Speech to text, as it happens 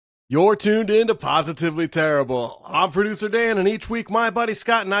You're tuned in to Positively Terrible. I'm producer Dan, and each week my buddy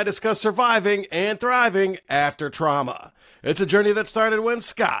Scott and I discuss surviving and thriving after trauma. It's a journey that started when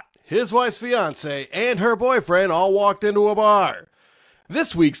Scott, his wife's fiance, and her boyfriend all walked into a bar.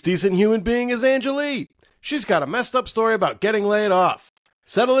 This week's decent human being is Angilie. She's got a messed up story about getting laid off.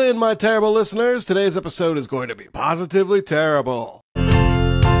 Settle in, my terrible listeners. Today's episode is going to be positively terrible.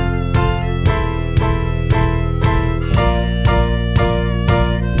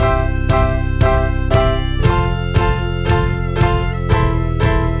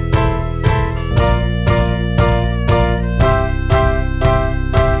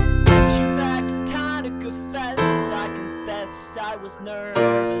 I was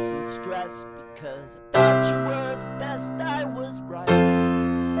nervous and stressed because I thought you were the best. I was right.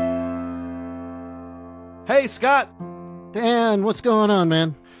 Hey, Scott. Dan, what's going on,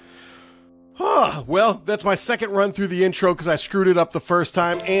 man? Well, that's my second run through the intro because I screwed it up the first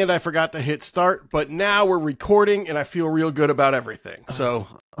time and I forgot to hit start. But now we're recording and I feel real good about everything. So,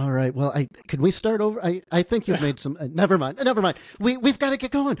 all right. Well, could we start over? I think you've made some. Never mind. We've got to get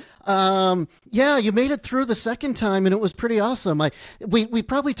going. Yeah, you made it through the second time and it was pretty awesome. We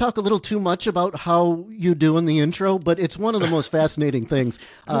probably talk a little too much about how you do in the intro, but it's one of the most fascinating things.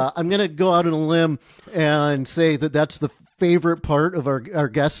 I'm gonna go out on a limb and say that that's the favorite part of our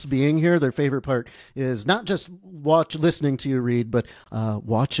guests being here. Their favorite part is not just listening to you read, but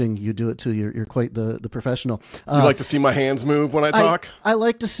watching you do it too. You're quite the professional. You like to see my hands move when I talk? I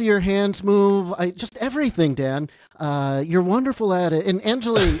like to see your hands move. Just everything, Dan. You're wonderful at it. And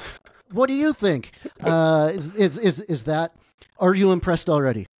Angilie, what do you think? Is that? Are you impressed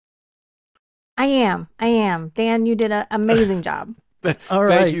already? I am. Dan, you did an amazing job. All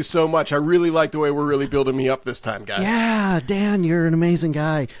right. Thank you so much. I really like the way we're really building me up this time, guys. Yeah, Dan, you're an amazing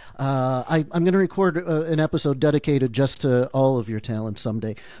guy. I'm going to record an episode dedicated just to all of your talents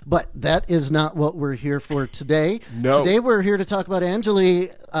someday. But that is not what we're here for today. No. Today we're here to talk about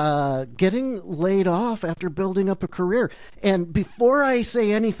Angilie getting laid off after building up a career. And before I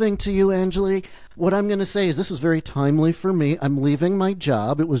say anything to you, Angilie, what I'm going to say is this is very timely for me. I'm leaving my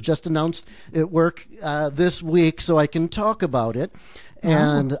job. It was just announced at work this week, so I can talk about it.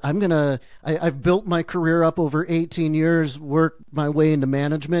 And I've built my career up over 18 years, worked my way into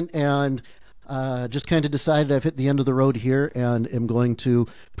management, and just kind of decided I've hit the end of the road here and am going to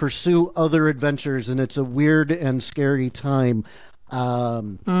pursue other adventures. And it's a weird and scary time.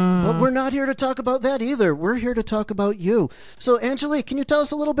 But we're not here to talk about that either. We're here to talk about you. So, Angilie, can you tell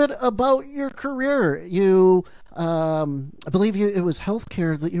us a little bit about your career? You, I believe it was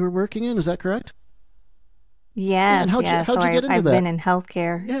healthcare that you were working in. Is that correct? Yes. And how'd you get into I've that? been in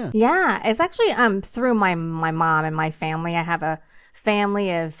healthcare. Yeah. It's actually through my mom and my family. I have a family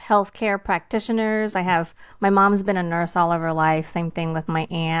of healthcare practitioners. My mom's been a nurse all of her life. Same thing with my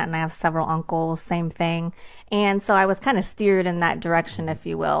aunt, and I have several uncles. Same thing. And so I was kind of steered in that direction, if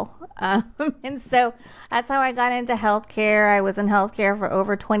you will. And so that's how I got into healthcare. I was in healthcare for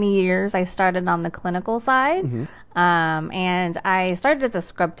over 20 years. I started on the clinical side. Mm-hmm. And I started as a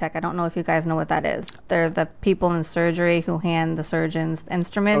scrub tech. I don't know if you guys know what that is. They're the people in surgery who hand the surgeons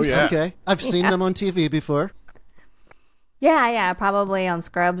instruments. Oh, yeah. Okay. I've seen them on TV before. Yeah, probably on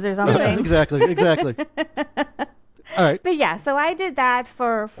Scrubs or something. Exactly. All right. But yeah, so I did that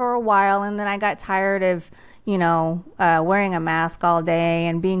for a while, and then I got tired of, wearing a mask all day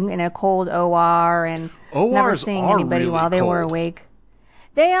and being in a cold OR and never seeing anybody really while they were cold. awake.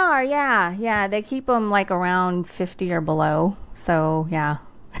 They are, yeah. They keep them like around 50 or below. So yeah.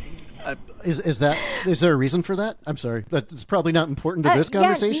 Is there a reason for that? I'm sorry, that's probably not important to this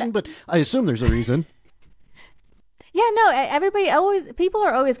conversation, but I assume there's a reason. Yeah, no, people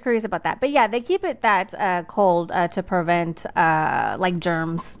are always curious about that. But yeah, they keep it that cold to prevent like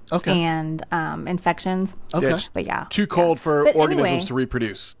germs and infections. Okay. Yeah, but yeah. Too cold for But organisms anyway. to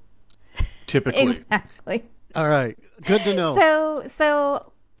reproduce, typically. Exactly. All right. Good to know.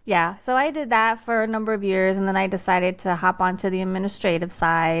 So I did that for a number of years, and then I decided to hop onto the administrative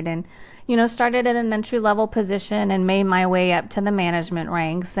side and, started at an entry-level position and made my way up to the management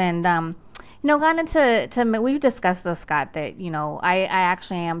ranks and, got into we've discussed this, Scott, that, I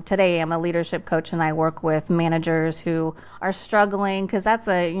actually I'm a leadership coach, and I work with managers who are struggling because that's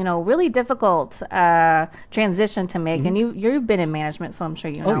a, really difficult transition to make. Mm-hmm. And you've been in management, so I'm sure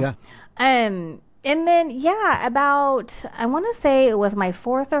you know. Oh, yeah. And then, I want to say it was my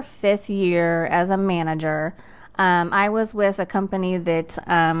 4th or 5th year as a manager. I was with a company that,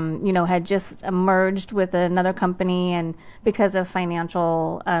 had just merged with another company, and because of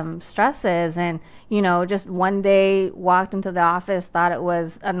financial stresses, and, just one day walked into the office, thought it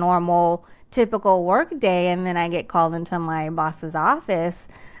was a normal, typical work day, and then I get called into my boss's office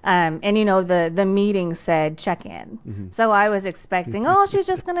And the meeting said check in. So I was expecting, she's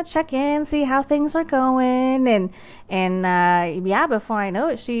just gonna check in, see how things are going, and before I know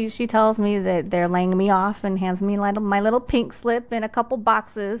it, she tells me that they're laying me off and hands me my little pink slip and a couple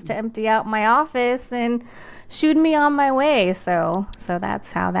boxes to empty out my office and shoot me on my way. So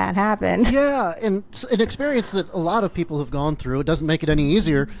that's how that happened. Yeah, and an experience that a lot of people have gone through. It doesn't make it any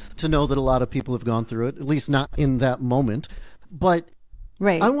easier to know that a lot of people have gone through it, at least not in that moment. But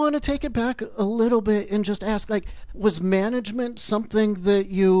right. I want to take it back a little bit and just ask, was management something that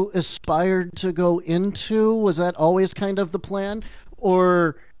you aspired to go into? Was that always kind of the plan?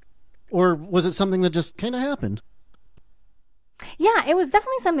 Or was it something that just kind of happened? Yeah, it was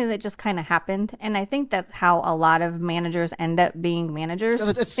definitely something that just kind of happened, and I think that's how a lot of managers end up being managers.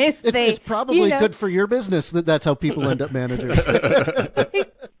 It's probably good for your business that's how people end up managers.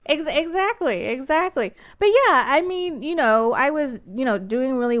 Exactly. But yeah, I mean, I was,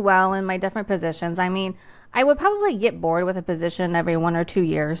 doing really well in my different positions. I mean, I would probably get bored with a position every 1 or 2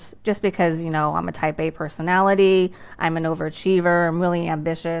 years just because, I'm a type A personality. I'm an overachiever. I'm really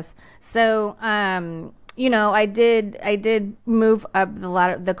ambitious. So, I did move up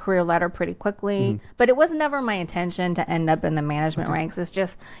the career ladder pretty quickly, but it was never my intention to end up in the management ranks. It's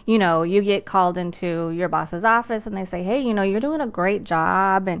just, you get called into your boss's office and they say, hey, you're doing a great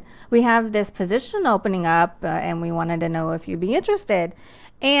job and we have this position opening up and we wanted to know if you'd be interested.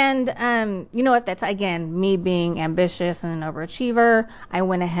 And, at that time, again, me being ambitious and an overachiever, I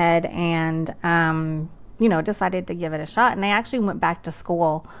went ahead and, decided to give it a shot. And I actually went back to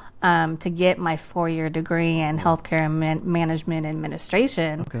school to get my 4-year degree in healthcare and management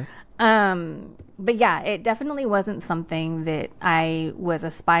administration. Okay. But yeah, it definitely wasn't something that I was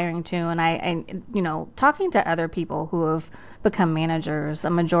aspiring to. And I talking to other people who have become managers,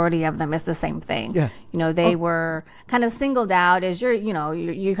 a majority of them is the same thing. Yeah. They were kind of singled out as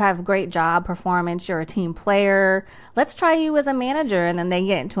you have great job performance, you're a team player. Let's try you as a manager. And then they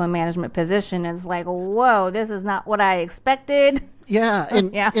get into a management position and it's like, whoa, this is not what I expected. Yeah,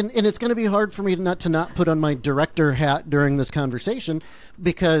 and it's going to be hard for me to not put on my director hat during this conversation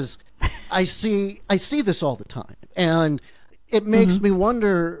because I see this all the time, and it makes me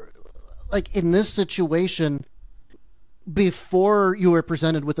wonder, in this situation, before you were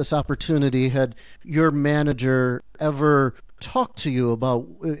presented with this opportunity, had your manager ever talked to you about,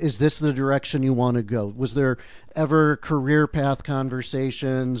 is this the direction you want to go? Was there ever career path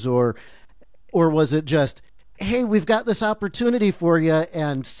conversations, or was it just, hey, we've got this opportunity for you,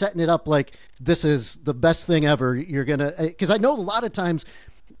 and setting it up like this is the best thing ever? You're going to, because I know a lot of times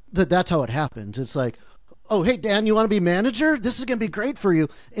that's how it happens. It's like, oh, hey, Dan, you want to be manager? This is going to be great for you.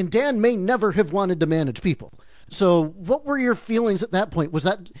 And Dan may never have wanted to manage people. So what were your feelings at that point? Was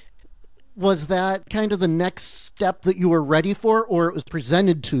that kind of the next step that you were ready for, or it was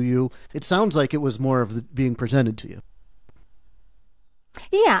presented to you? It sounds like it was more of being presented to you.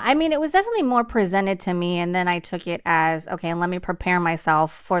 Yeah, I mean, it was definitely more presented to me, and then I took it as, okay, let me prepare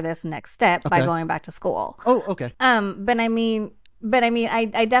myself for this next step by going back to school. Oh, okay. But I mean,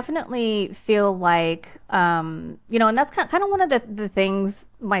 I definitely feel like, and that's kind of one of the things,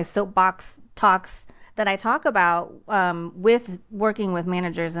 my soapbox talks that I talk about with working with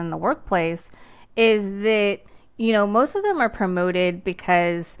managers in the workplace, is that, most of them are promoted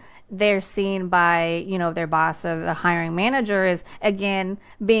because they're seen by, their boss or the hiring manager is, again,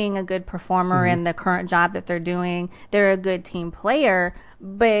 being a good performer in the current job that they're doing. They're a good team player,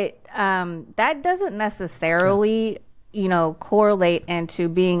 but that doesn't necessarily, correlate into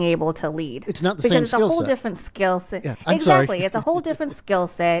being able to lead. It's not the same skill set. Because it's a whole different skill set. Yeah, I'm exactly. sorry. It's a whole different skill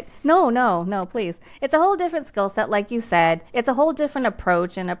set. No, please. It's a whole different skill set, like you said. It's a whole different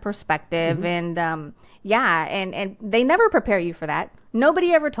approach and a perspective. And and they never prepare you for that.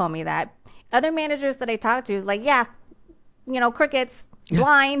 Nobody ever told me that. Other managers that I talked to, like, crickets,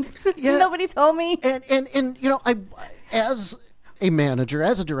 blind. Yeah. Nobody told me. And I, as a manager,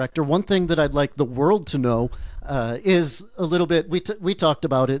 as a director, one thing that I'd like the world to know is a little bit, we talked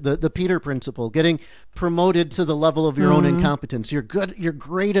about it, the Peter principle, getting promoted to the level of your own incompetence. You're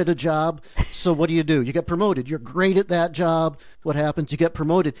great at a job, so what do? You get promoted. You're great at that job. What happens? You get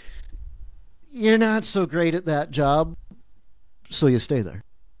promoted. You're not so great at that job, so you stay there.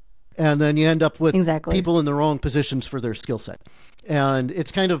 And then you end up with people in the wrong positions for their skill set. And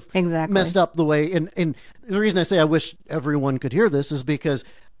it's kind of messed up the way. And the reason I say I wish everyone could hear this is because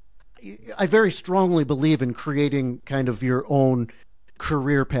I very strongly believe in creating kind of your own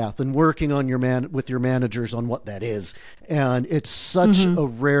career path and working on with your managers on what that is. And it's such a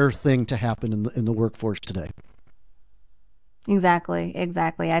rare thing to happen in the workforce today. Exactly.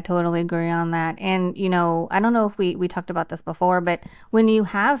 I totally agree on that. And, I don't know if we talked about this before, but when you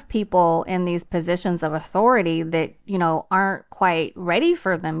have people in these positions of authority that, aren't quite ready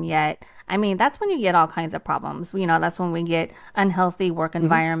for them yet, I mean, that's when you get all kinds of problems. That's when we get unhealthy work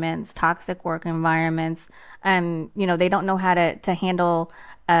environments, toxic work environments. They don't know how to handle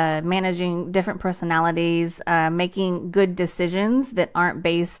managing different personalities, making good decisions that aren't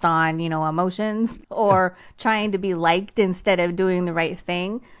based on, emotions or trying to be liked instead of doing the right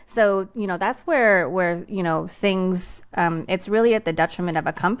thing. So, that's where, things, it's really at the detriment of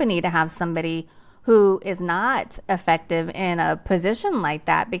a company to have somebody who is not effective in a position like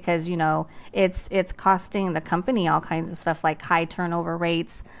that because, it's costing the company all kinds of stuff like high turnover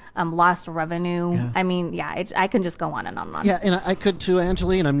rates, lost revenue. Yeah. I mean, yeah, I can just go on and on and on. Yeah, and I could too,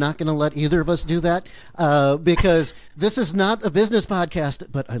 Angilie, and I'm not going to let either of us do that because this is not a business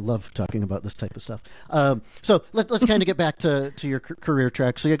podcast, but I love talking about this type of stuff. So let's kind of get back to your career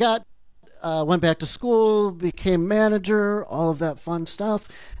track. So you went back to school, became manager, all of that fun stuff,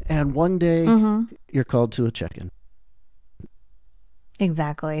 and one day you're called to a check-in.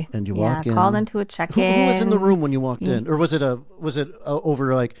 Exactly. And you walk in. Called into a check-in. Who was in the room when you walked in, or was it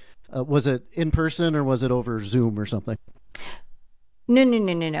over was it in person or was it over Zoom or something?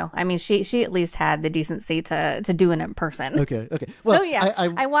 No. I mean, she at least had the decency to do it in person. Okay. Well, so yeah,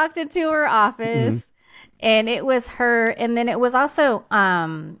 I walked into her office, and it was her, and then it was also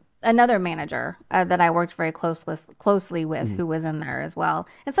another manager that I worked very closely with who was in there as well.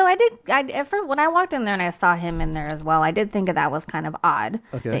 And so when I walked in there and I saw him in there as well, I did think that was kind of odd.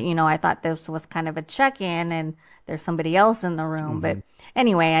 Okay. That, I thought this was kind of a check-in and there's somebody else in the room. But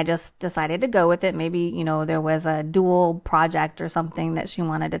anyway, I just decided to go with it. Maybe, there was a dual project or something that she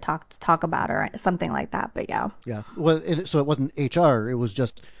wanted to talk about or something like that. But yeah. Yeah. Well, so it wasn't HR. It was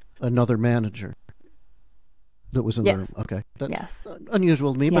just another manager that was in the room. Okay. Yes.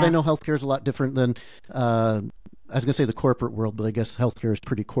 Unusual to me, but I know healthcare is a lot different than, I was going to say the corporate world, but I guess healthcare is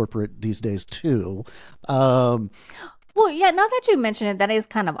pretty corporate these days too. Well, yeah, now that you mention it, that is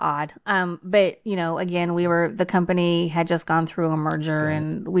kind of odd. But, again, the company had just gone through a merger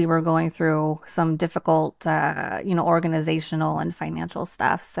and we were going through some difficult, organizational and financial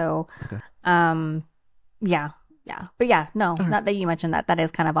stuff. So, yeah. But yeah, no, not that you mentioned that. That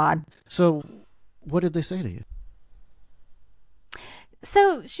is kind of odd. So what did they say to you?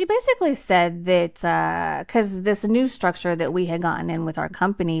 So she basically said that because this new structure that we had gotten in with our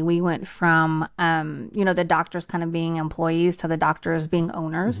company, we went from, the doctors kind of being employees to the doctors being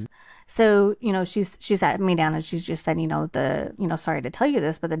owners. So, she sat me down and she just said, sorry to tell you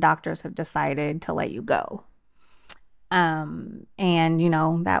this, but the doctors have decided to let you go. And,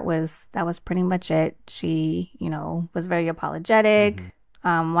 that was pretty much it. She, was very apologetic,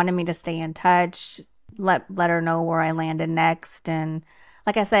 wanted me to stay in touch, let her know where I landed next. And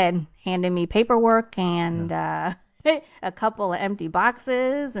like I said, handed me paperwork and a couple of empty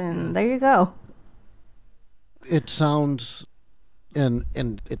boxes, and there you go. It sounds, and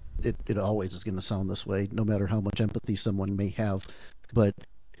it always is going to sound this way, no matter how much empathy someone may have, but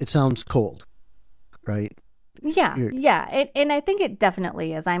it sounds cold, right? Yeah. And I think it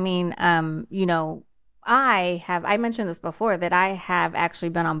definitely is. I mean, I mentioned this before that I have actually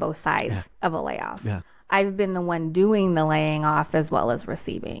been on both sides of a layoff. Yeah. I've been the one doing the laying off as well as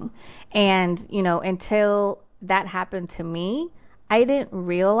receiving. And, until that happened to me, I didn't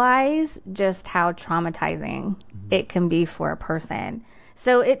realize just how traumatizing it can be for a person.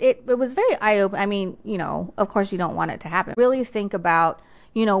 So it was very eye-opening. I mean, of course you don't want it to happen. Really think about,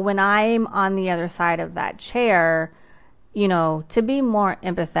 when I'm on the other side of that chair, to be more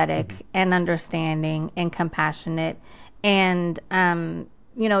empathetic and understanding and compassionate. And,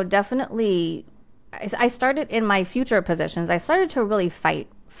 definitely, I started in my future positions, I started to really fight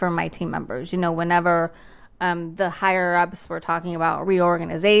for my team members. Whenever the higher ups were talking about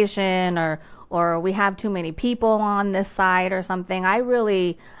reorganization or we have too many people on this side or something, I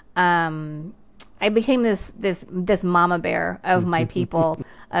really, I became this mama bear of my people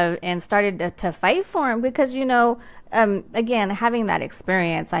and started to fight for them because, again, having that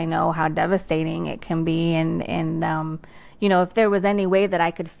experience, I know how devastating it can be. And if there was any way that I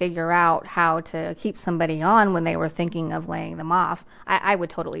could figure out how to keep somebody on when they were thinking of laying them off, I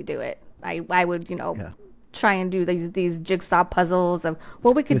would totally do it. I would, try and do these jigsaw puzzles of,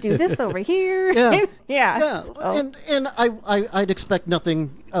 well, we could do this over here. Yeah. So. And I'd expect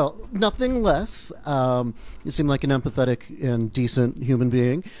nothing less. You seem like an empathetic and decent human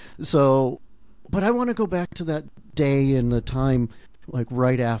being. So, but I want to go back to that day and the time, like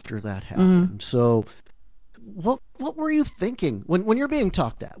right after that happened. So what were you thinking when you're being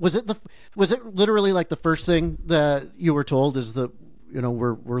talked at? Was it literally like the first thing that you were told is that,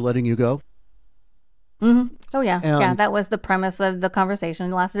 we're letting you go? Mm-hmm. Oh, yeah. And, yeah, that was the premise of the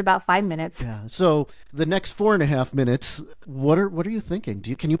conversation. It lasted about 5 minutes. Yeah. So the next 4.5 minutes, what are you thinking?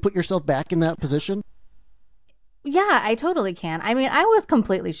 Can you put yourself back in that position? Yeah, I totally can. I mean, I was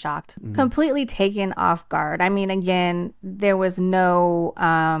completely shocked, completely taken off guard. I mean, again, there was no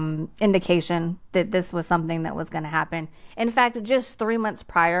indication that this was something that was going to happen. In fact, just 3 months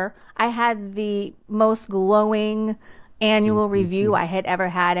prior, I had the most glowing annual review I had ever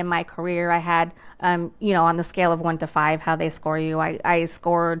had in my career. I had, on the scale of 1 to 5, how they score you, I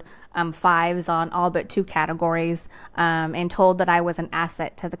scored 5s on all but 2 categories, and told that I was an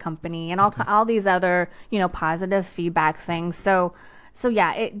asset to the company and all these other, positive feedback things. So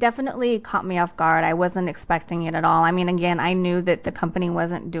yeah, it definitely caught me off guard. I wasn't expecting it at all. I mean, again, I knew that the company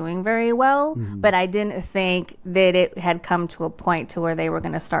wasn't doing very well, but I didn't think that it had come to a point to where they were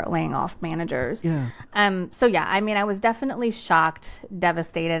going to start laying off managers. Yeah. So yeah, I mean, I was definitely shocked,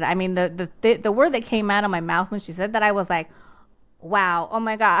 devastated. I mean, the word that came out of my mouth when she said that, I was like, wow, oh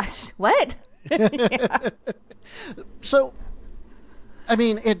my gosh, what? Yeah. So, I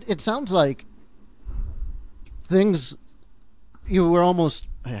mean, it sounds like things. You were almost.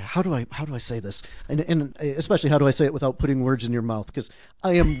 How do I say this? And especially, how do I say it without putting words in your mouth? Because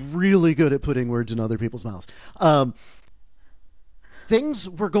I am really good at putting words in other people's mouths. Things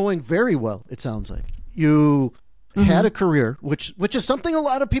were going very well. It sounds like you had a career, which is something a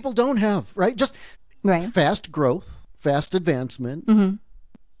lot of people don't have, right? Just fast growth, fast advancement.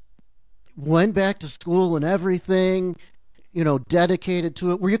 Went back to school and everything. Dedicated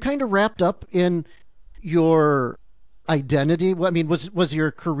to it. Were you kind of wrapped up in your identity? I mean, was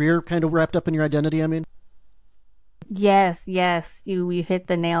your career kind of wrapped up in your identity? I mean, yes, you hit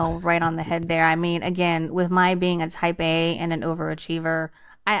the nail right on the head there. I mean, again, with my being a type A and an overachiever,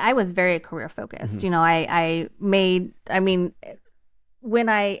 I was very career focused. After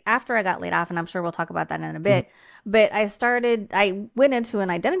I got laid off, and I'm sure we'll talk about that in a bit, but I went into an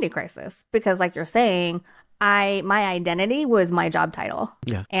identity crisis because, like you're saying, my identity was my job title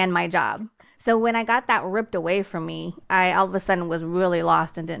and my job. So when I got that ripped away from me, I all of a sudden was really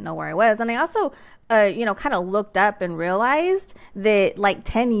lost and didn't know where I was. And I also, kind of looked up and realized that like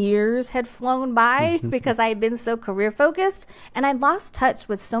 10 years had flown by because I had been so career focused, and I lost touch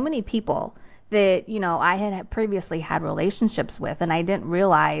with so many people that, I had previously had relationships with. And I didn't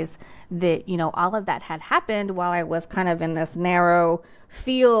realize that, all of that had happened while I was kind of in this narrow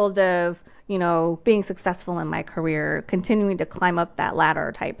field of, being successful in my career, continuing to climb up that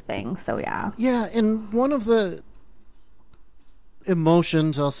ladder type thing. So, yeah. Yeah. And one of the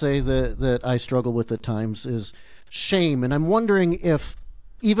emotions, I'll say, that I struggle with at times is shame. And I'm wondering if,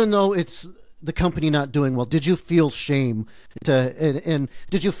 even though it's the company not doing well, did you feel shame and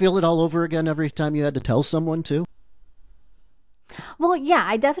did you feel it all over again every time you had to tell someone too? Well, yeah,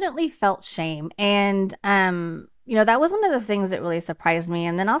 I definitely felt shame. And, that was one of the things that really surprised me.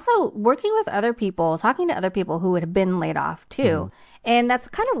 And then also working with other people, talking to other people who had been laid off too. And that's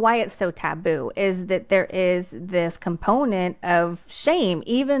kind of why it's so taboo, is that there is this component of shame,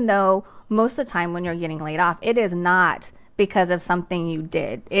 even though most of the time when you're getting laid off, it is not because of something you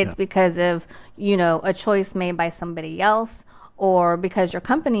did. It's because of, a choice made by somebody else, or because your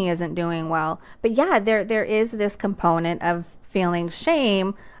company isn't doing well. But yeah, there is this component of feeling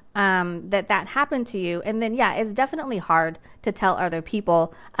shame that happened to you. And then, yeah, it's definitely hard to tell other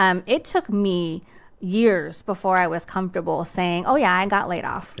people. It took me years before I was comfortable saying, oh yeah, I got laid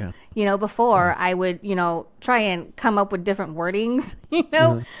off. Before I would, try and come up with different wordings,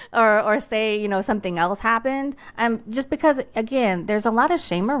 or say, something else happened. Just because, again, there's a lot of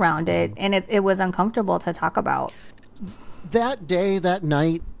shame around it, and it was uncomfortable to talk about. That day, that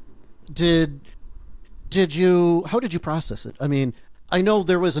night, how did you process it? I mean, I know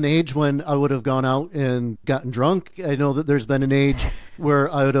there was an age when I would have gone out and gotten drunk. I know that there's been an age where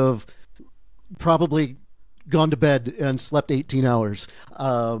I would have probably gone to bed and slept 18 hours.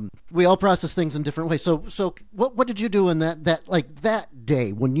 We all process things in different ways. So what did you do in that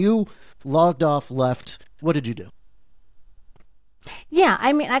day when you logged off, left? What did you do? Yeah,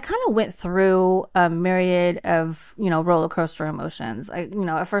 I mean, I kind of went through a myriad of, roller coaster emotions.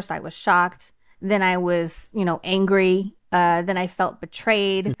 At first I was shocked. Then I was, angry. Then I felt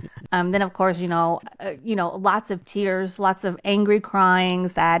betrayed. Then, of course, lots of tears, lots of angry crying,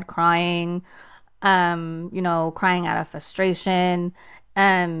 sad crying, crying out of frustration.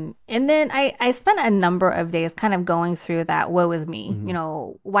 And then I spent a number of days kind of going through that woe is me.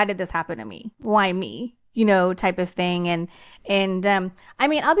 Why did this happen to me? Why me? type of thing. And I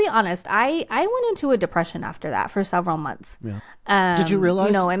mean, I'll be honest, I went into a depression after that for several months. Yeah. Did you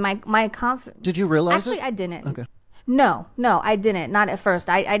realize? And my confidence. Did you realize Actually, it? I didn't. Okay. No, I didn't. Not at first.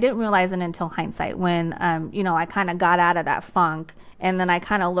 I didn't realize it until hindsight when, I kind of got out of that funk. And then I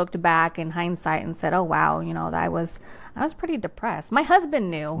kind of looked back in hindsight and said, oh, wow, I was pretty depressed. My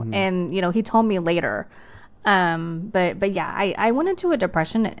husband knew, and, he told me later. But yeah, I went into a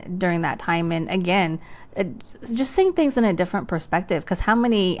depression during that time. And again, just seeing things in a different perspective, because how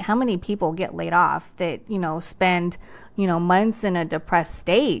many people get laid off that, spend, months in a depressed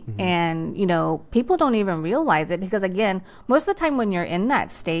state, and, people don't even realize it, because again, most of the time when you're in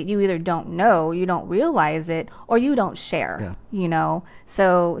that state, you either don't know, you don't realize it, or you don't share,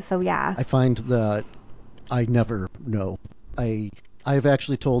 so yeah. I find that I never know. I've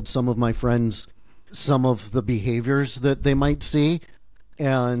actually told some of my friends some of the behaviors that they might see,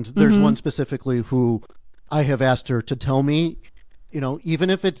 and there's one specifically who I have asked her to tell me, even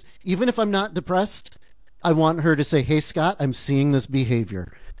if I'm not depressed, I want her to say, hey, Scott, I'm seeing this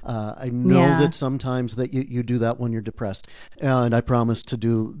behavior. I know that sometimes that you do that when you're depressed, and I promise to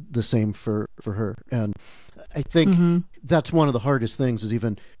do the same for her. And I think that's one of the hardest things, is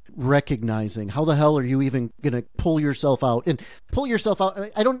even recognizing how the hell are you even going to pull yourself out. And pull yourself out,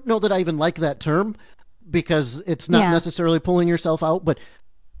 I don't know that I even like that term, because it's not necessarily pulling yourself out, but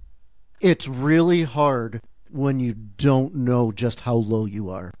it's really hard when you don't know just how low you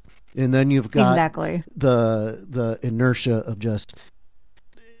are. And then you've got the inertia of just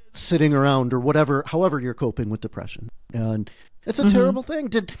sitting around or whatever, however you're coping with depression. And it's a terrible thing.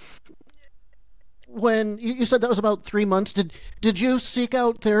 When you said that was about 3 months, did you seek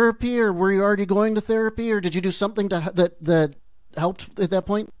out therapy, or were you already going to therapy, or did you do something that helped at that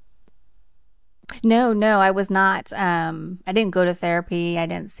point? No, I was not. I didn't go to therapy. I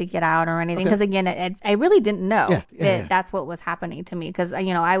didn't seek it out or anything, because again, I really didn't know that's what was happening to me, because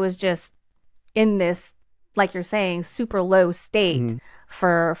I was just in this, like you're saying, super low state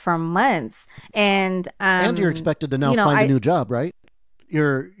for months, and you're expected to now find a new job, right?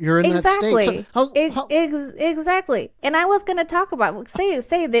 You're in that state. So exactly. And I was going to talk about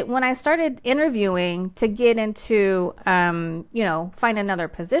say that when I started interviewing to get into find another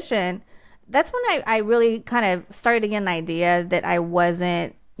position, that's when I really kind of started to get an idea that I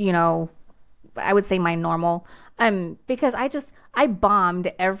wasn't, I would say my normal, because I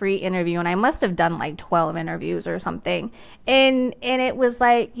bombed every interview, and I must have done like 12 interviews or something. And it was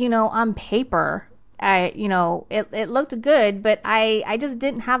like, on paper, it looked good, but I just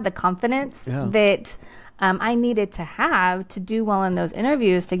didn't have the confidence that I needed to have to do well in those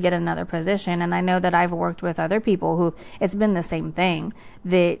interviews to get another position. And I know that I've worked with other people who it's been the same thing,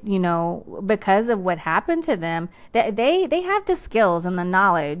 that, because of what happened to them, that they have the skills and the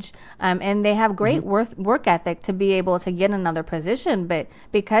knowledge, and they have great work ethic to be able to get another position. But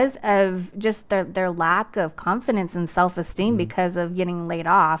because of just their lack of confidence and self-esteem because of getting laid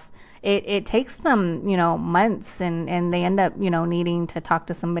off, it takes them, months, and they end up, needing to talk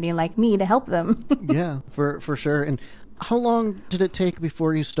to somebody like me to help them. Yeah, for sure. And how long did it take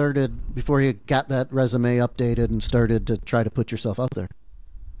before you got that resume updated and started to try to put yourself out there?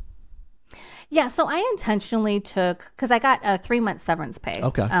 Yeah, so I intentionally took, because I got a 3-month severance pay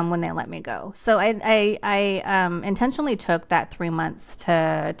when they let me go. So I intentionally took that 3 months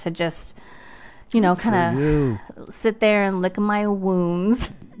to just, kind of sit there and lick my wounds.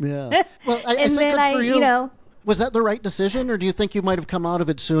 Yeah. Well, I say good for you. Was that the right decision, or do you think you might have come out of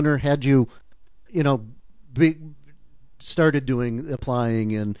it sooner had you, started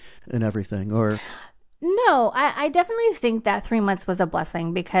applying and everything? Or no, I definitely think that 3 months was a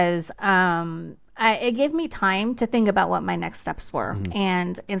blessing, because it gave me time to think about what my next steps were.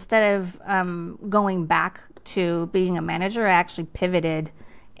 And instead of going back to being a manager, I actually pivoted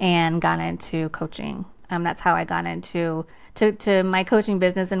and got into coaching. That's how I got into to my coaching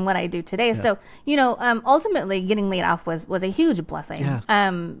business and what I do today. Yeah. So, ultimately getting laid off was a huge blessing.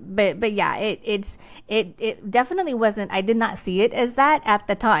 Yeah. But yeah, it definitely wasn't, I did not see it as that at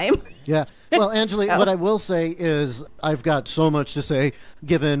the time. Yeah. Well, Angilie, what I will say is I've got so much to say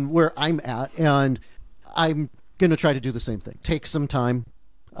given where I'm at, and I'm going to try to do the same thing. Take some time.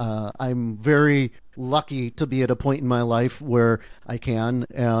 I'm very lucky to be at a point in my life where I can,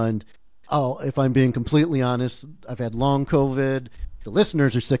 and if I'm being completely honest, I've had long COVID. The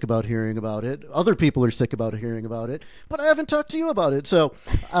listeners are sick about hearing about it. Other people are sick about hearing about it, but I haven't talked to you about it. So,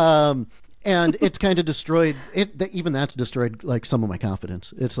 and it's kind of destroyed it. Even that's destroyed like some of my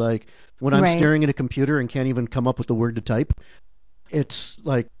confidence. It's like when I'm staring at a computer and can't even come up with the word to type. It's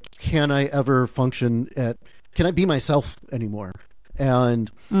like, can I ever function can I be myself anymore?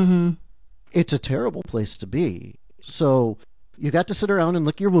 And It's a terrible place to be. So you got to sit around and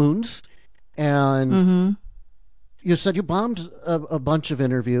lick your wounds, and you said you bombed a bunch of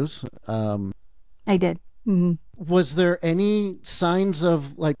interviews. I did. Was there any signs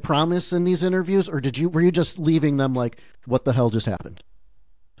of like promise in these interviews, or were you just leaving them like, what the hell just happened?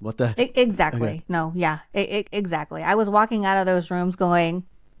 What the Exactly. Okay. No, yeah, exactly. I was walking out of those rooms going,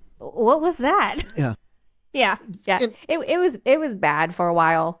 what was that? Yeah. Yeah. And- It was bad for a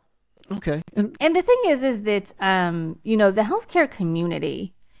while. Okay. And the thing is that the healthcare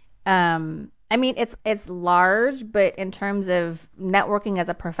community, I mean, it's large, but in terms of networking as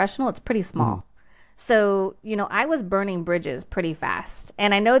a professional, it's pretty small. So, I was burning bridges pretty fast.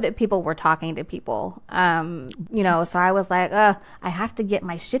 And I know that people were talking to people, so I was like, I have to get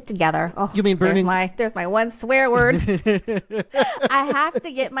my shit together. Oh, You mean burning? There's my one swear word. I have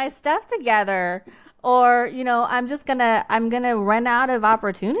to get my stuff together, or, I'm going to run out of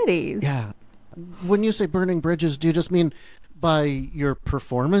opportunities. Yeah. When you say burning bridges, do you just mean by your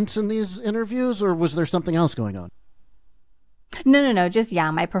performance in these interviews, or was there something else going on? No. Just,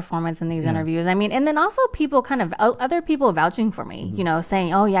 my performance in these interviews. I mean, and then also people other people vouching for me,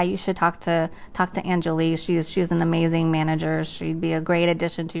 saying, oh yeah, you should talk to Angilie. She's an amazing manager. She'd be a great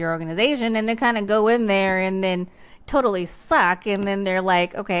addition to your organization. And they kind of go in there and then totally suck. And then they're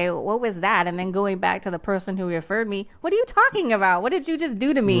like, okay, what was that? And then going back to the person who referred me, what are you talking about? What did you just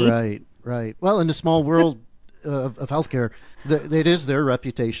do to me? Right. Well, in the small world of healthcare, it is their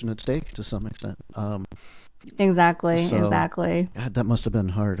reputation at stake to some extent. Exactly. God, that must have been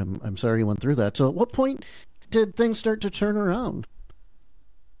hard. I'm sorry you went through that. So at what point did things start to turn around?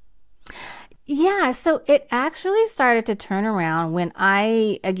 Yeah, so it actually started to turn around when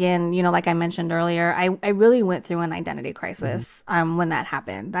again, like I mentioned earlier, I really went through an identity crisis when that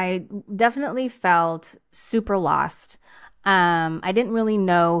happened. I definitely felt super lost. I didn't really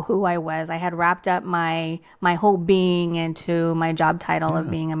know who I was. I had wrapped up my whole being into my job title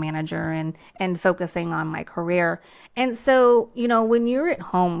of being a manager and focusing on my career. And so, when you're at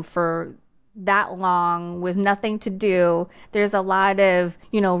home for that long with nothing to do, there's a lot of,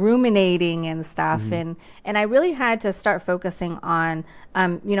 ruminating and stuff. And I really had to start focusing on,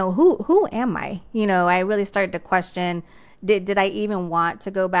 who am I? I really started to question, did I even want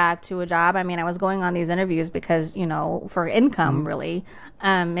to go back to a job? I mean, I was going on these interviews because, for income really.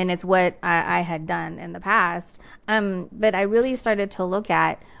 And it's what I had done in the past. But I really started to look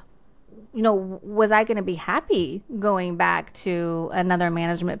at, was I going to be happy going back to another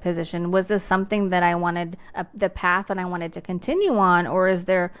management position? Was this something that I wanted, the path that I wanted to continue on? Or is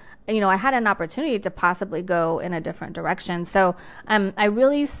there, I had an opportunity to possibly go in a different direction. So I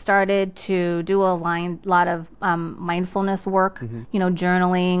really started to do a lot of mindfulness work,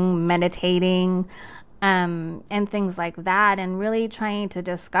 journaling, meditating, and things like that, and really trying to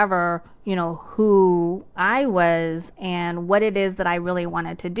discover, who I was and what it is that I really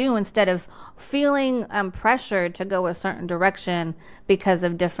wanted to do, instead of feeling pressured to go a certain direction because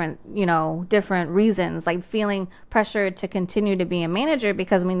of different reasons, like feeling pressured to continue to be a manager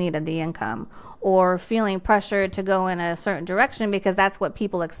because we needed the income, or feeling pressured to go in a certain direction because that's what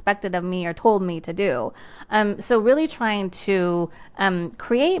people expected of me or told me to do. So really trying to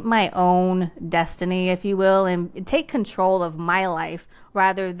create my own destiny, if you will, and take control of my life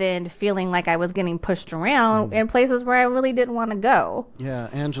rather than feeling like I was getting pushed around in places where I really didn't want to go. Yeah,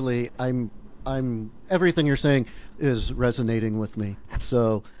 Angilie, I'm everything you're saying is resonating with me.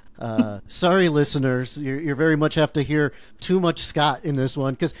 So sorry, listeners, you very much have to hear too much Scott in this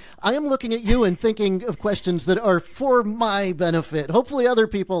one, because I am looking at you and thinking of questions that are for my benefit. Hopefully other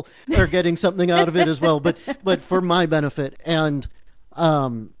people are getting something out of it as well, but for my benefit. And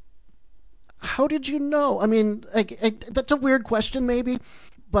how did you know? I mean, that's a weird question maybe,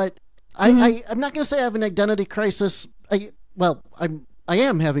 but I'm not going to say I have an identity crisis. I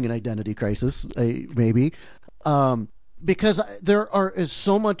am having an identity crisis, maybe. Because is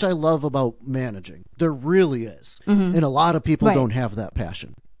so much I love about managing. There really is. And a lot of people don't have that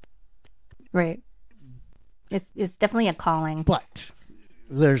passion. Right. It's definitely a calling. But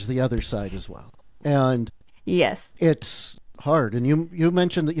there's the other side as well. And yes, it's hard. And you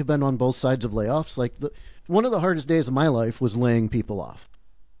mentioned that you've been on both sides of layoffs. Like one of the hardest days of my life was laying people off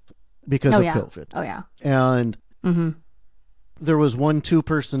because of COVID. Oh yeah. And there was one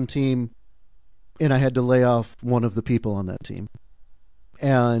 2-person team, and I had to lay off one of the people on that team.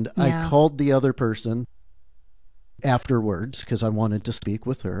 And I called the other person afterwards because I wanted to speak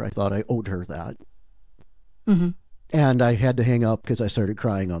with her. I thought I owed her that. And I had to hang up because I started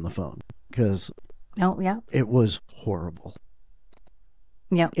crying on the phone because it was horrible.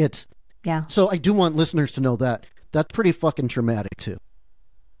 Yeah. So I do want listeners to know that that's pretty fucking traumatic too.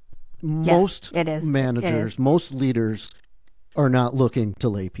 Most it is. managers, most leaders are not looking to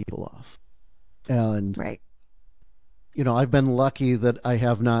lay people off. And, Right. I've been lucky that I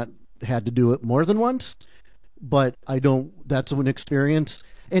have not had to do it more than once, but that's an experience.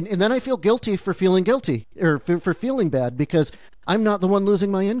 And then I feel guilty for feeling guilty, or for feeling bad, because I'm not the one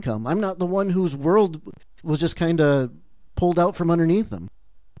losing my income. I'm not the one whose world was just kind of pulled out from underneath them.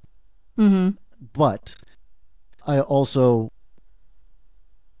 Mm-hmm. But I also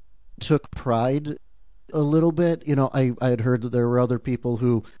took pride a little bit. I had heard that there were other people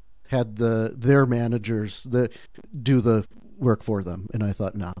who had their managers that do the work for them, and I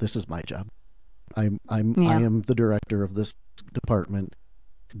thought, no, this is my job. I am the director of this department.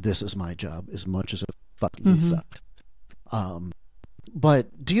 This is my job, as much as it fucking sucked.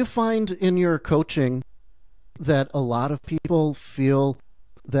 But do you find in your coaching that a lot of people feel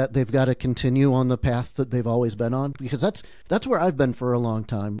that they've got to continue on the path that they've always been on? Because that's where I've been for a long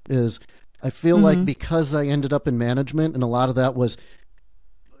time. Is I feel like because I ended up in management, and a lot of that was,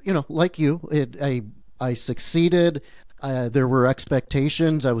 like you, I succeeded. There were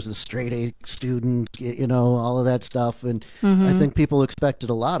expectations. I was the straight A student, all of that stuff. And I think people expected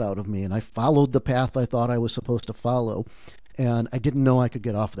a lot out of me. And I followed the path I thought I was supposed to follow. And I didn't know I could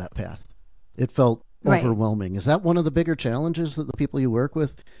get off that path. It felt overwhelming. Is that one of the bigger challenges that the people you work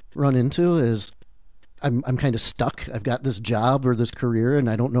with run into? Is I'm kind of stuck. I've got this job or this career, and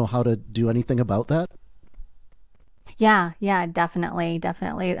I don't know how to do anything about that. Yeah, definitely.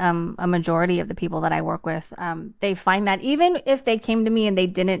 A majority of the people that I work with, they find that even if they came to me and they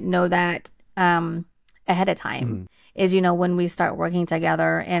didn't know that ahead of time, is when we start working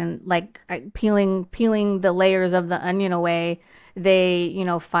together and like peeling the layers of the onion away, they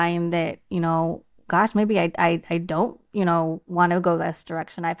find that gosh, maybe I don't want to go this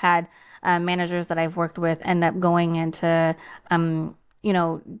direction. I've had managers that I've worked with end up going into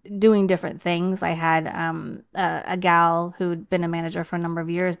doing different things. I had a gal who'd been a manager for a number of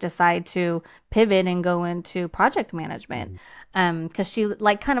years decide to pivot and go into project management. Because she,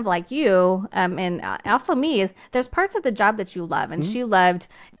 like, kind of like you, and also me, is there's parts of the job that you love. And she loved,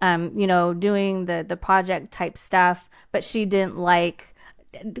 doing the project type stuff, but she didn't like,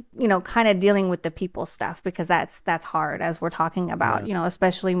 kind of dealing with the people stuff, because that's hard, as we're talking about,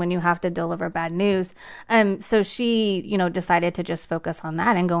 especially when you have to deliver bad news. So she, decided to just focus on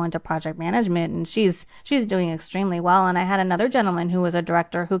that and go into project management, and she's doing extremely well. And I had another gentleman who was a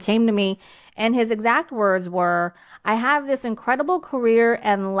director who came to me, and his exact words were, "I have this incredible career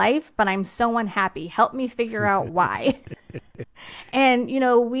and life, but I'm so unhappy. Help me figure out why." And,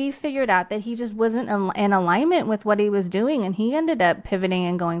 we figured out that he just wasn't in alignment with what he was doing, and he ended up pivoting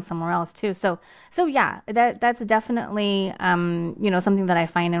and going somewhere else too. So yeah, that's definitely, something that I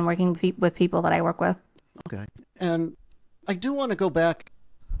find in working with people that I work with. Okay. And I do want to go back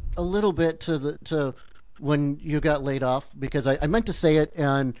a little bit to when you got laid off, because I meant to say it,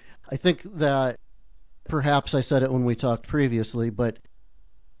 and I think that perhaps I said it when we talked previously, but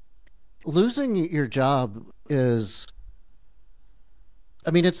losing your job is,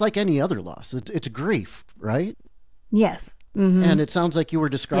 it's like any other loss. It's grief, right? Yes. And it sounds like you were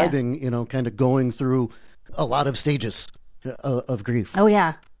describing, kind of going through a lot of stages of grief. Oh,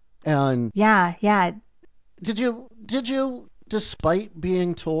 yeah. And yeah. Did you, despite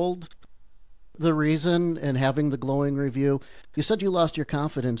being told the reason and having the glowing review, you said you lost your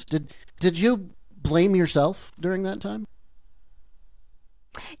confidence. Did you blame yourself during that time?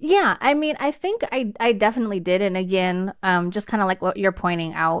 Yeah, I think I definitely did. And again, just kind of like what you're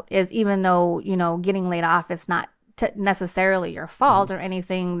pointing out is, even though, getting laid off is not necessarily your fault or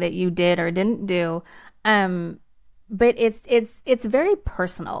anything that you did or didn't do, but it's very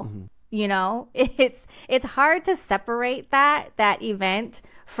personal. It's hard to separate that event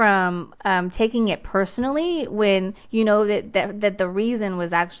from taking it personally, when that the reason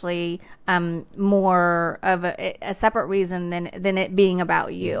was actually more of a separate reason than it being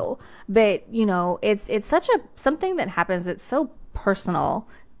about you. But it's such something that happens that's so personal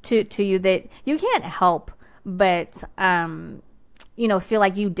to you that you can't help but feel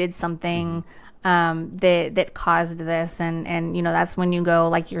like you did something that caused this, and that's when you go,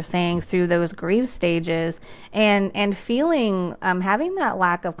 like you're saying, through those grief stages and feeling having that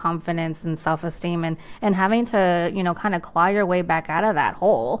lack of confidence and self-esteem, and having to kind of claw your way back out of that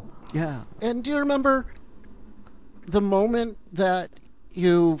hole. Yeah. And do you remember the moment that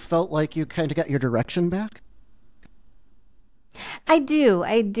you felt like you kind of got your direction back? I do.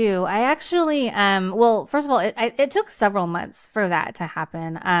 I actually, well, first of all, it took several months for that to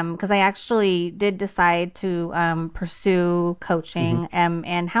happen, because I actually did decide to pursue coaching,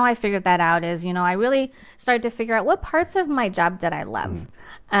 and how I figured that out is, I really started to figure out what parts of my job did I love.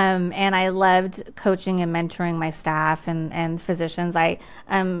 And I loved coaching and mentoring my staff and physicians. It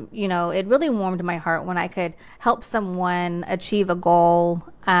really warmed my heart when I could help someone achieve a goal,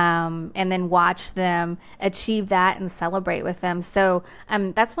 and then watch them achieve that and celebrate with them. So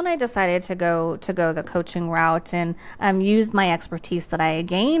that's when I decided to go the coaching route, and use my expertise that I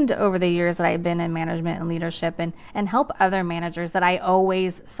gained over the years that I've been in management and leadership, and help other managers that I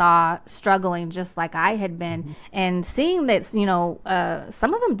always saw struggling just like I had been, and seeing that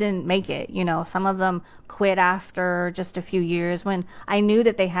some of them didn't make it. Some of them quit after just a few years when I knew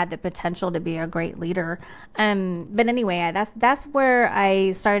that they had the potential to be a great leader. But anyway, that's where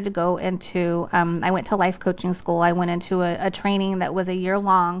I started to go into. I went to life coaching school. I went into a training that was a year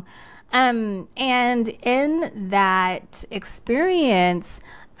long. And in that experience,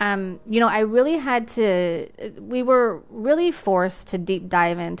 I really we were really forced to deep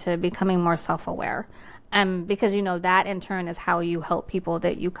dive into becoming more self-aware. Because that in turn is how you help people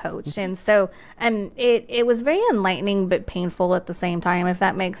that you coach. And so it was very enlightening but painful at the same time, if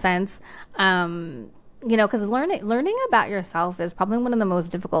that makes sense. Because learning about yourself is probably one of the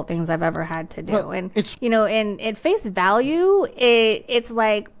most difficult things I've ever had to do. Well, and and at face value, it's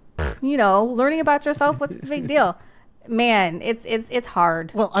like, learning about yourself, what's the big deal? Man, it's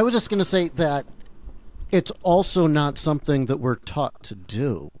hard. Well, I was just going to say that it's also not something that we're taught to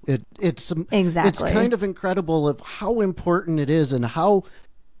do. It's exactly. It's kind of incredible of how important it is and how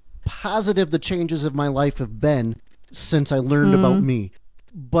positive the changes of my life have been since I learned about me.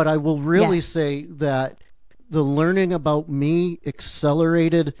 But I will really say that the learning about me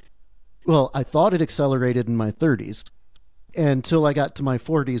accelerated. Well, I thought it accelerated in my 30s until I got to my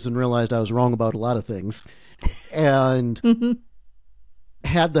 40s and realized I was wrong about a lot of things, and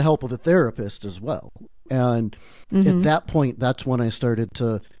had the help of a therapist as well. And at that point, that's when I started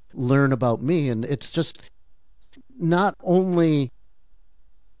to learn about me. And it's just not only,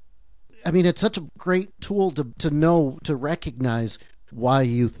 it's such a great tool to know, to recognize why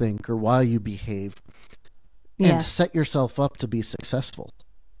you think or why you behave, and set yourself up to be successful.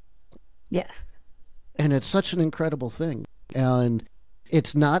 Yes. And it's such an incredible thing. And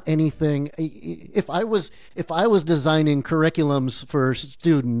it's not anything. If I was designing curriculums for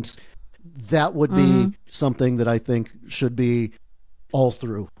students, that would be something that I think should be all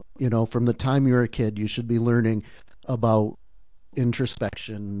through. From the time you're a kid, you should be learning about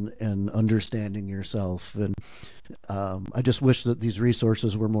introspection and understanding yourself. And I just wish that these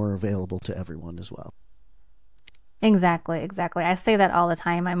resources were more available to everyone as well. Exactly. I say that all the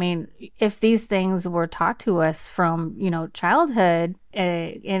time. If these things were taught to us from, childhood,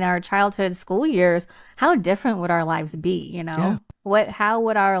 in our childhood school years, how different would our lives be, Yeah. How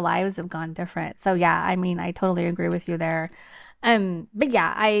would our lives have gone different? So yeah, I totally agree with you there. But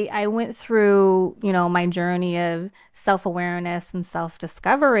yeah, I went through, my journey of self-awareness and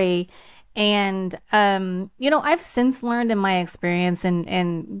self-discovery. And, I've since learned in my experience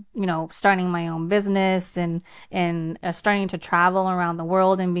in starting my own business and starting to travel around the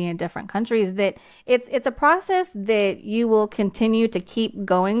world and be in different countries, that it's a process that you will continue to keep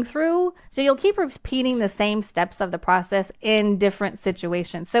going through. So you'll keep repeating the same steps of the process in different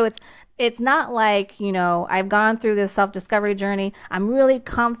situations. So it's not like, I've gone through this self-discovery journey, I'm really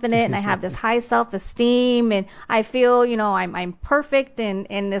confident and I have this high self-esteem and I feel, I'm perfect and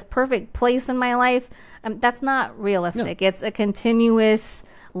in this perfect place in my life. That's not realistic. No. It's a continuous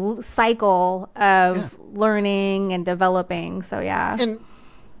cycle of learning and developing. So yeah. And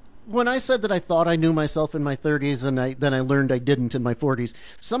when I said that I thought I knew myself in my 30s and then I learned I didn't in my 40s,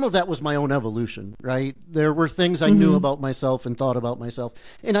 some of that was my own evolution, right? There were things I knew about myself and thought about myself,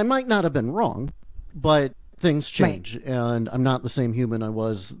 and I might not have been wrong, but things change, right. And I'm not the same human I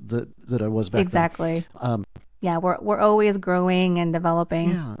was that I was back exactly. then. Yeah, we're always growing and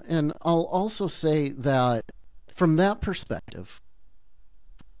developing. Yeah, and I'll also say that from that perspective,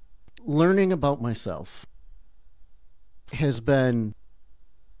 learning about myself has been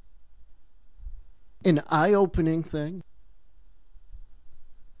an eye-opening thing,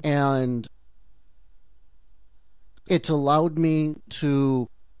 and it's allowed me to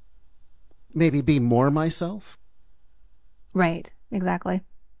maybe be more myself. Right, exactly.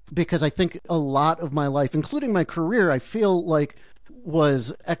 Because I think a lot of my life, including my career, I feel like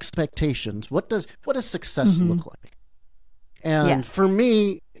was expectations. What does success look like? And for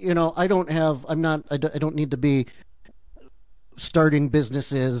me, I don't need to be starting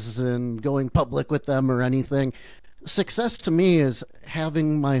businesses and going public with them or anything. Success to me is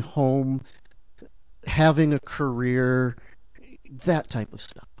having my home, having a career, that type of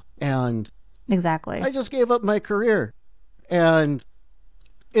stuff. And exactly. I just gave up my career. And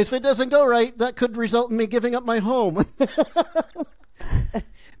if it doesn't go right, that could result in me giving up my home.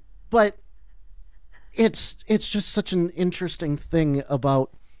 But it's just such an interesting thing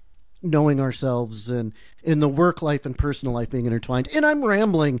about knowing ourselves and in the work life and personal life being intertwined. And I'm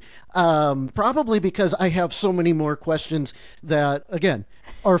rambling, probably because I have so many more questions that, again,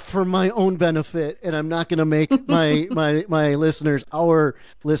 are for my own benefit, and I'm not going to make my listeners, our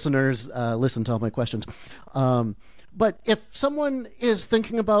listeners, listen to all my questions. But if someone is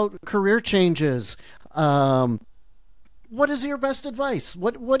thinking about career changes, what is your best advice?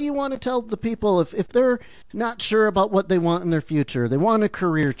 What do you want to tell the people if they're not sure about what they want in their future? They want a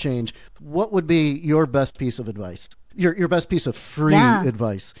career change. What would be your best piece of advice? Your best piece of free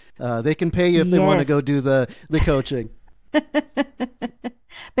advice. They can pay you if they want to go do the coaching.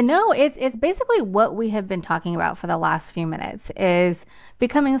 But no, it's basically what we have been talking about for the last few minutes is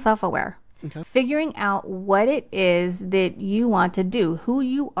becoming self-aware. Okay. Figuring out what it is that you want to do, who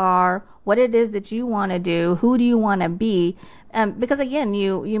you are, what it is that you want to do, who do you want to be. Because again,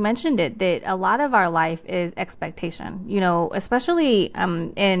 you mentioned it, that a lot of our life is expectation, especially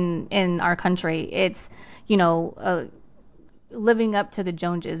in our country. It's, living up to the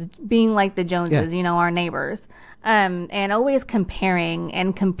Joneses, being like the Joneses, our neighbors, and always comparing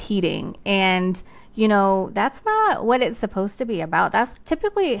and competing. And that's not what it's supposed to be about. That's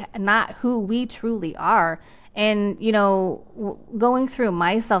typically not who we truly are. And, going through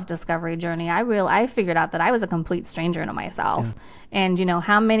my self-discovery journey, I figured out that I was a complete stranger to myself. Yeah. And,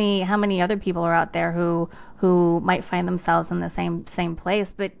 how many other people are out there who might find themselves in the same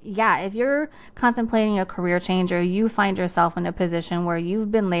place. But yeah, if you're contemplating a career change, or you find yourself in a position where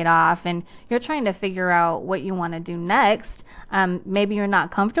you've been laid off and you're trying to figure out what you want to do next, maybe you're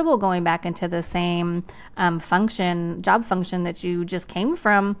not comfortable going back into the same job function that you just came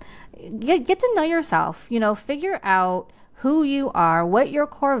from. Get to know yourself, figure out who you are, what your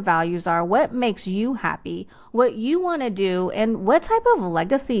core values are, what makes you happy, what you want to do, and what type of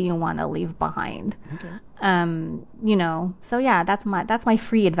legacy you want to leave behind. Okay. So yeah, that's my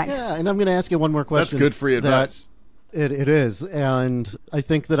free advice. Yeah, and I'm going to ask you one more question. That's good free advice. It is, and I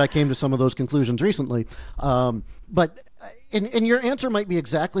think that I came to some of those conclusions recently. But and your answer might be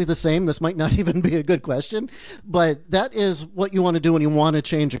exactly the same. This might not even be a good question, but that is what you want to do when you want to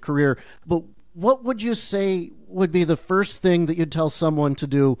change a career. But what would you say would be the first thing that you'd tell someone to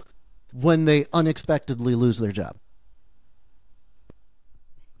do when they unexpectedly lose their job?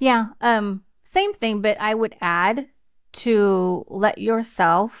 Yeah, same thing, but I would add to let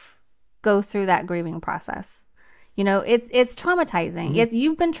yourself go through that grieving process. It's traumatizing. Mm-hmm.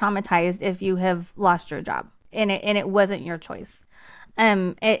 You've been traumatized if you have lost your job and it wasn't your choice.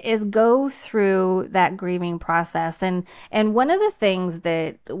 It is go through that grieving process. And one of the things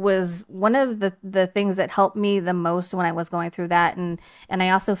that was one of the things that helped me the most when I was going through that, and I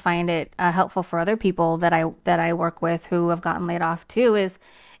also find it helpful for other people that I work with who have gotten laid off too,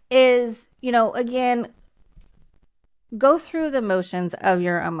 is again, go through the motions of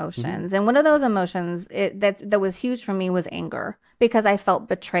your emotions. Mm-hmm. And one of those emotions that was huge for me was anger, because I felt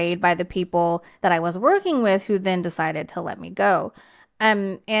betrayed by the people that I was working with who then decided to let me go.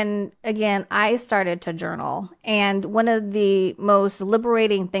 And again, I started to journal. And one of the most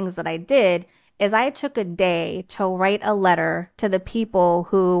liberating things that I did is I took a day to write a letter to the people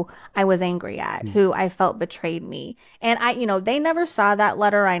who I was angry at, who I felt betrayed me. And they never saw that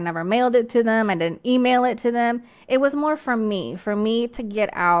letter. I never mailed it to them. I didn't email it to them. It was more for me to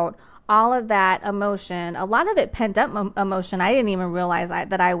get out all of that emotion, a lot of it pent up emotion. I didn't even realize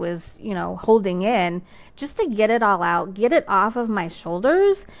that I was, holding in, just to get it all out, get it off of my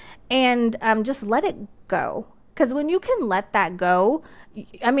shoulders, and just let it go. Because when you can let that go,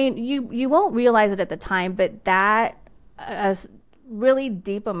 you won't realize it at the time, but that really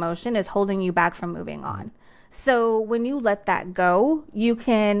deep emotion is holding you back from moving on. So when you let that go, you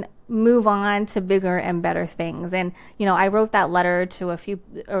can move on to bigger and better things. And, I wrote that letters to a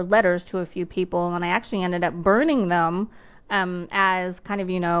few people, and I actually ended up burning them as kind of,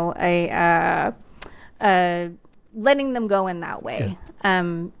 letting them go in that way.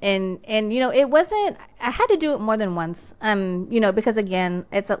 Yeah. It wasn't, I had to do it more than once, because again,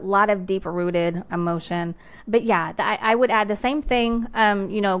 it's a lot of deep rooted emotion. But yeah, I would add the same thing,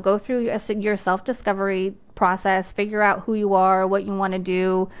 go through your self-discovery process, figure out who you are, what you want to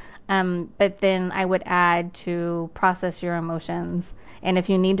do. But then I would add to process your emotions. And if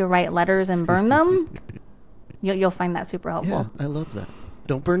you need to write letters and burn them, you'll find that super helpful. Yeah, I love that.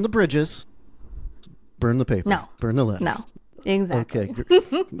 Don't burn the bridges. Burn the paper. No. Burn the letters. No, exactly.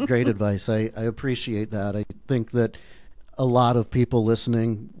 Okay, great advice. I appreciate that. I think that a lot of people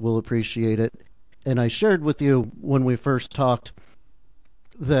listening will appreciate it. And I shared with you when we first talked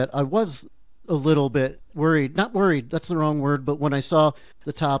that I was a little bit worried, not worried, that's the wrong word, but when I saw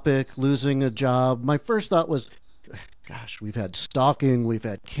the topic, losing a job, my first thought was, gosh, we've had stalking, we've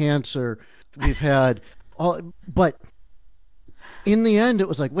had cancer, we've had all, but in the end, it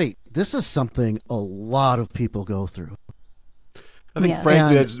was like, wait, this is something a lot of people go through. I think,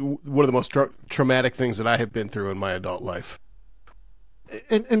 frankly, that's one of the most traumatic things that I have been through in my adult life.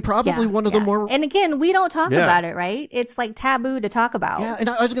 And probably one of the more... And again, we don't talk about it, right? It's like taboo to talk about. Yeah, and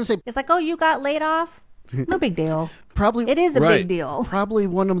I was going to say... It's like, oh, you got laid off? No big deal. Probably... It is a big deal. Probably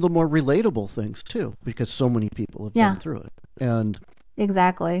one of the more relatable things, too, because so many people have been through it. And...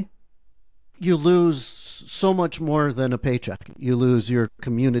 Exactly. You lose so much more than a paycheck. You lose your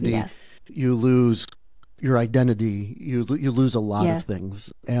community. Yes. You lose your identity. You lose a lot of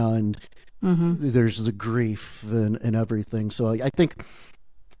things. And there's the grief and everything. So I think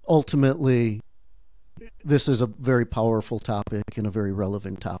ultimately this is a very powerful topic and a very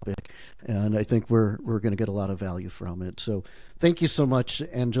relevant topic. And I think we're going to get a lot of value from it. So thank you so much,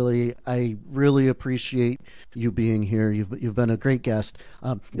 Angilie. I really appreciate you being here. You've been a great guest.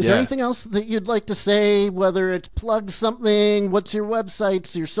 Is there anything else that you'd like to say, whether it's plug something, what's your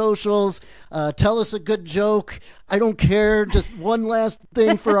websites, your socials, tell us a good joke? I don't care. Just one last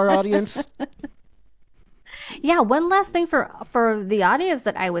thing for our audience. Yeah, one last thing for the audience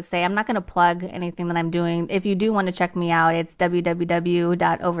that I would say, I'm not going to plug anything that I'm doing. If you do want to check me out, it's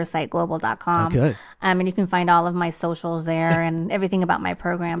www.oversightglobal.com. Okay. And you can find all of my socials there and everything about my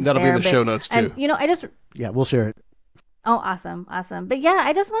programs. That'll be in the show notes too. And, Yeah, we'll share it. Oh, awesome. But yeah,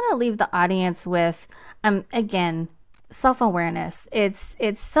 I just want to leave the audience with, again, self-awareness. It's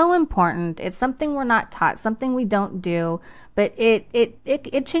so important. It's something we're not taught, something we don't do, but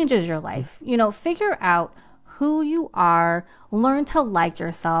it changes your life. Figure out who you are, learn to like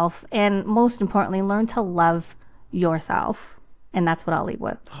yourself, and most importantly, learn to love yourself. And that's what I'll leave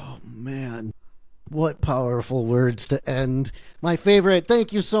with. Oh, man. What powerful words to end. My favorite.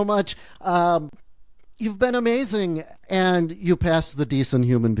 Thank you so much. You've been amazing, and you passed the decent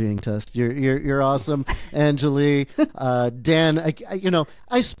human being test. You're awesome, Angilie. Dan,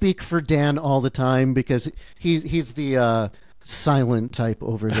 I speak for Dan all the time because he's the silent type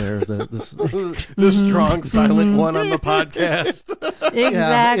over there. The strong silent one on the podcast.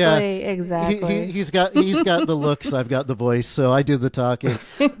 Exactly. He's got the looks. I've got the voice, so I do the talking.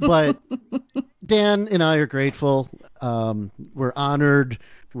 But Dan and I are grateful. We're honored.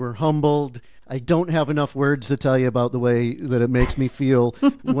 We're humbled. I don't have enough words to tell you about the way that it makes me feel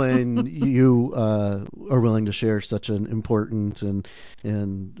when you are willing to share such an important and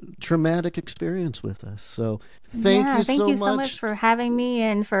traumatic experience with us. So thank you so much for having me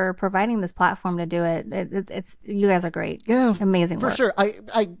and for providing this platform to do it. It's you guys are great. Yeah, amazing for work. sure.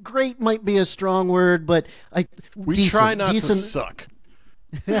 I great might be a strong word, but we try not to suck.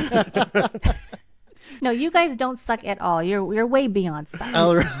 No, you guys don't suck at all. You're way beyond suck.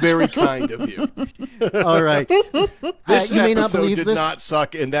 It's very kind of you. All right. This you may not episode believe did this. not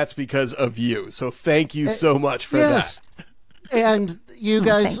suck, and that's because of you. So thank you so much for that. And you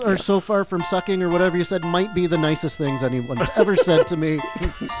guys are so far from sucking, or whatever you said, might be the nicest things anyone's ever said to me.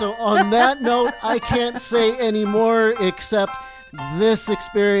 So on that note, I can't say any more except this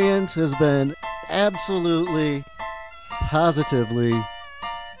experience has been absolutely, positively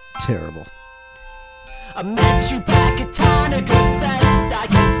terrible. I met you back at Tonic Fest. I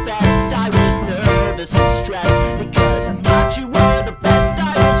confess I was nervous and stressed because I thought you were the best.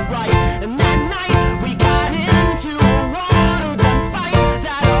 I was right. And that night we got into a water gun fight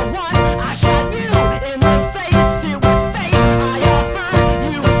that I won. I shot you in the face. It was fate. I offered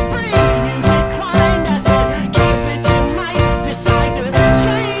you a spree. You declined. I said, keep it. You might decide to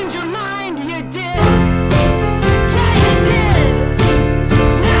change your mind. You did. Yeah, you did.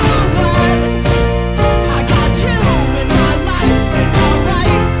 Now I'm glad. I got you in my life, it's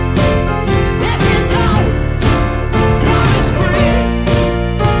alright. If you don't wanna spring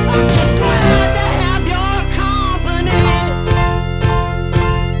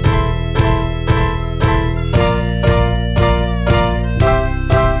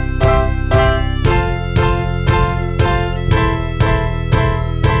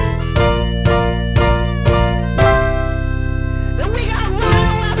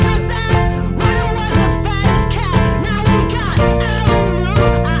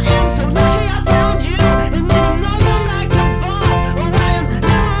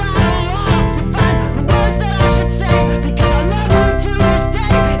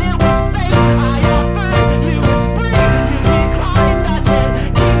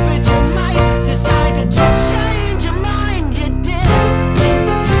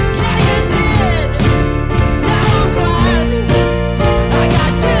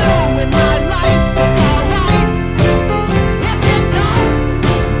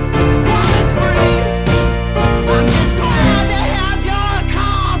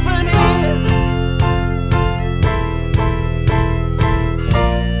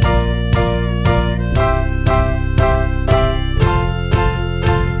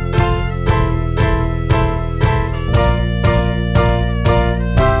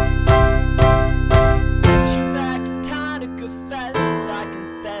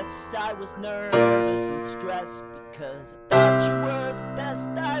fence. I was nervous and stressed because I thought you were the best.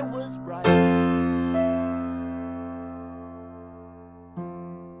 I was right.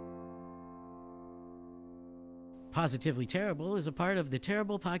 Positively Terrible is a part of the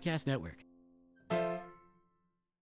Terrible Podcast Network.